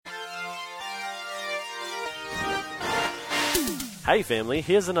Hey family,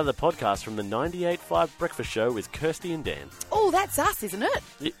 here's another podcast from the 98.5 Breakfast Show with Kirsty and Dan. Oh, that's us, isn't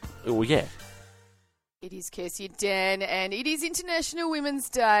it? Yeah. It is Kirsty and Dan, and it is International Women's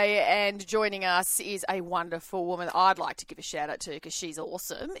Day, and joining us is a wonderful woman I'd like to give a shout out to because she's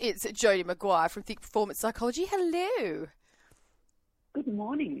awesome. It's Jodii McGuire from Think Performance Psychology. Hello. Good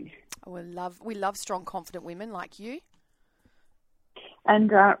morning. We love strong, confident women like you.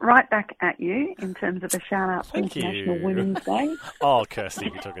 And right back at you in terms of a shout-out for Thank International you. Women's Day. Oh, Kirsty,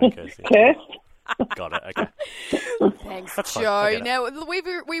 you're talking to Kirsty. Kirst. Got it, okay. Thanks, That's Joe. fine, I get it. Now,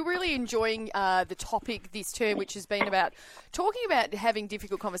 we're really enjoying the topic this term, which has been about talking about having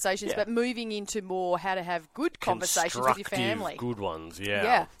difficult conversations, but moving into more how to have good conversations with your family. Good ones, yeah.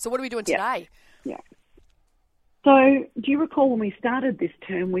 Yeah. So what are we doing today? Yeah. So do you recall when we started this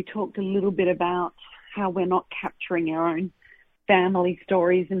term, we talked a little bit about how we're not capturing our own family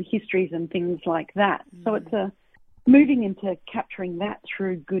stories and histories and things like that. So it's moving into capturing that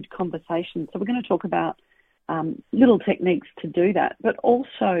through good conversation. So we're going to talk about little techniques to do that, but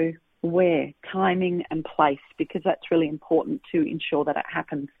also where, timing and place, because that's really important to ensure that it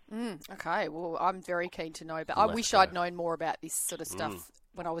happens. Okay, well, I'm very keen to know, but I wish I'd known more about this sort of stuff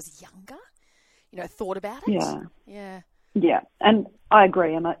when I was younger, thought about it. Yeah, and I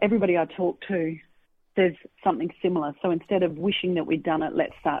agree, and everybody I talk to says something similar. So instead of wishing that we'd done it,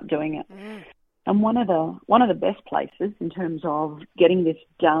 let's start doing it. And one of the best places in terms of getting this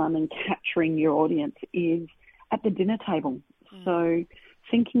done and capturing your audience is at the dinner table. So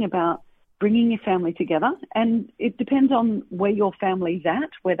thinking about bringing your family together, and it depends on where your family's at,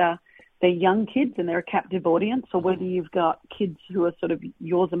 whether they're young kids and they're a captive audience, or whether you've got kids who are sort of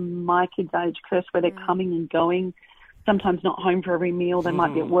yours and my kids' age, Chris, where they're coming and going, sometimes not home for every meal. They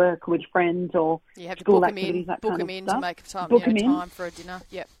might be at work with friends or you have to school book them activities, in, that book kind them of in stuff. to make time, Book them in. time for a dinner.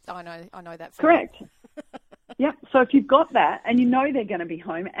 Yep, I know that. Correct. Yep. So if you've got that and you know they're going to be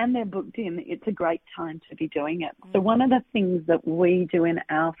home and they're booked in, it's a great time to be doing it. So one of the things that we do in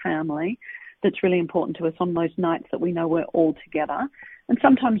our family that's really important to us on those nights that we know we're all together, and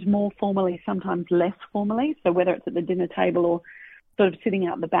sometimes more formally, sometimes less formally, so whether it's at the dinner table or sort of sitting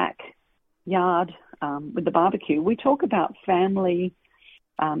out the back yard with the barbecue, we talk about family,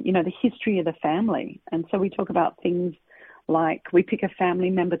 the history of the family. And so we talk about things like we pick a family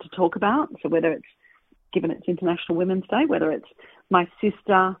member to talk about. So whether it's, given it's International Women's Day, whether it's my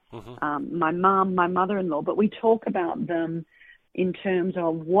sister, my mum, my mother-in-law, but we talk about them in terms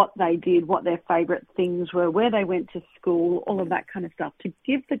of what they did, what their favourite things were, where they went to school, all of that kind of stuff, to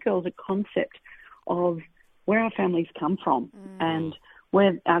give the girls a concept of where our families come from and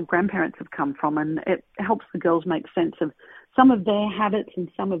where our grandparents have come from. And it helps the girls make sense of some of their habits and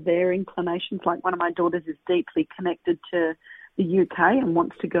some of their inclinations. Like one of my daughters is deeply connected to the UK and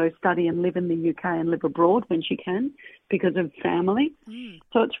wants to go study and live in the UK and live abroad when she can because of family.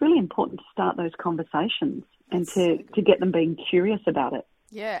 So it's really important to start those conversations and to get them being curious about it.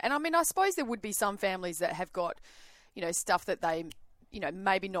 Yeah, and I mean, I suppose there would be some families that have got, stuff that they,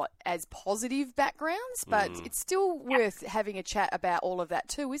 maybe not as positive backgrounds, but it's still worth having a chat about all of that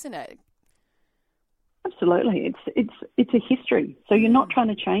too, isn't it? Absolutely. It's a history. So you're not trying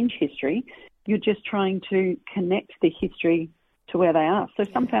to change history. You're just trying to connect the history to where they are. So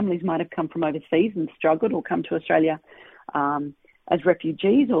some families might have come from overseas and struggled, or come to Australia as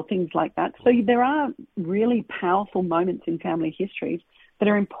refugees or things like that. So there are really powerful moments in family histories that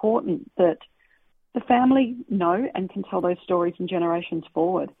are important that the family know and can tell those stories and generations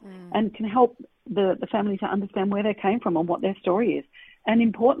forward and can help the family to understand where they came from and what their story is. And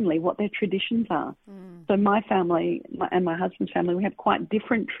importantly, what their traditions are. So my family and my husband's family, we have quite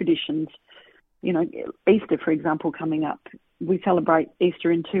different traditions. Easter, for example, coming up, we celebrate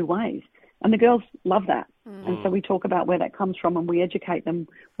Easter in two ways. And the girls love that. And so we talk about where that comes from and we educate them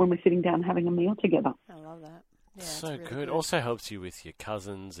when we're sitting down having a meal together. I love that. Yeah, so really good. Also helps you with your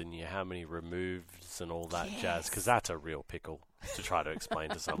cousins and your how many removes and all that jazz, because that's a real pickle to try to explain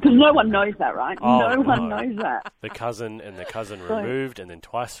to someone. Because no one knows that, right? Oh, no one knows that. The cousin and the cousin removed and then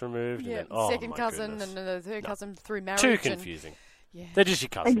twice removed. Yeah, and then, second cousin goodness. and the third cousin through marriage. Too confusing. Yeah. They're just your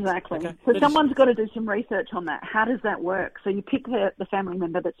cousins. Exactly. Okay? So someone's got to do some research on that. How does that work? So you pick the family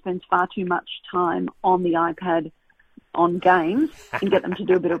member that spends far too much time on the iPad on games and get them to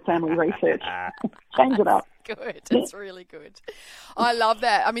do a bit of family research. Change it up. good. It's really good. I love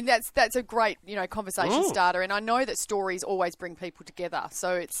that. I mean, that's a great, conversation starter. And I know that stories always bring people together.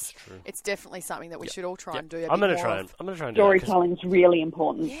 So it's definitely something that we should all try and do. I'm going to try and do that. Storytelling's really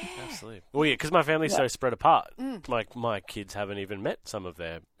important. Yeah. Absolutely. Well, yeah, because my family's so spread apart. Like, my kids haven't even met some of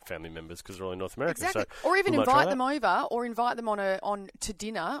their family members because they're all in North America. Exactly. So or even invite them over, or invite them on to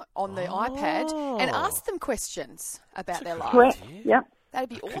dinner on the iPad and ask them questions about their life. Correct. Yep. That'd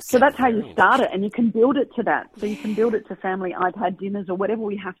be awesome. So that's how you start it, and you can build it to that. So you can build it to family iPad dinners or whatever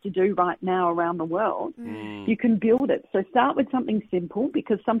we have to do right now around the world. You can build it. So start with something simple,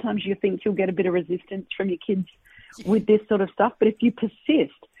 because sometimes you think you'll get a bit of resistance from your kids with this sort of stuff. But if you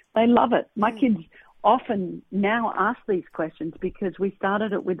persist, they love it. My kids often now ask these questions because we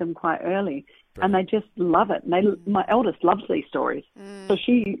started it with them quite early. And they just love it. And my eldest loves these stories. So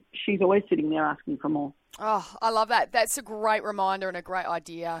she's always sitting there asking for more. Oh, I love that. That's a great reminder and a great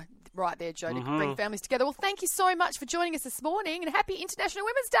idea right there, Jodie, to bring families together. Well, thank you so much for joining us this morning, and happy International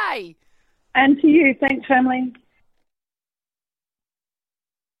Women's Day. And to you. Thanks, family.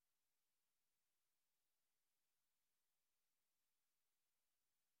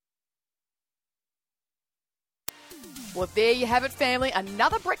 Well, there you have it, family.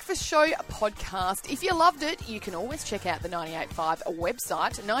 Another Breakfast Show podcast. If you loved it, you can always check out the 98.5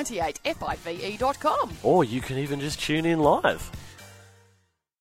 website, 98five.com. Or you can even just tune in live.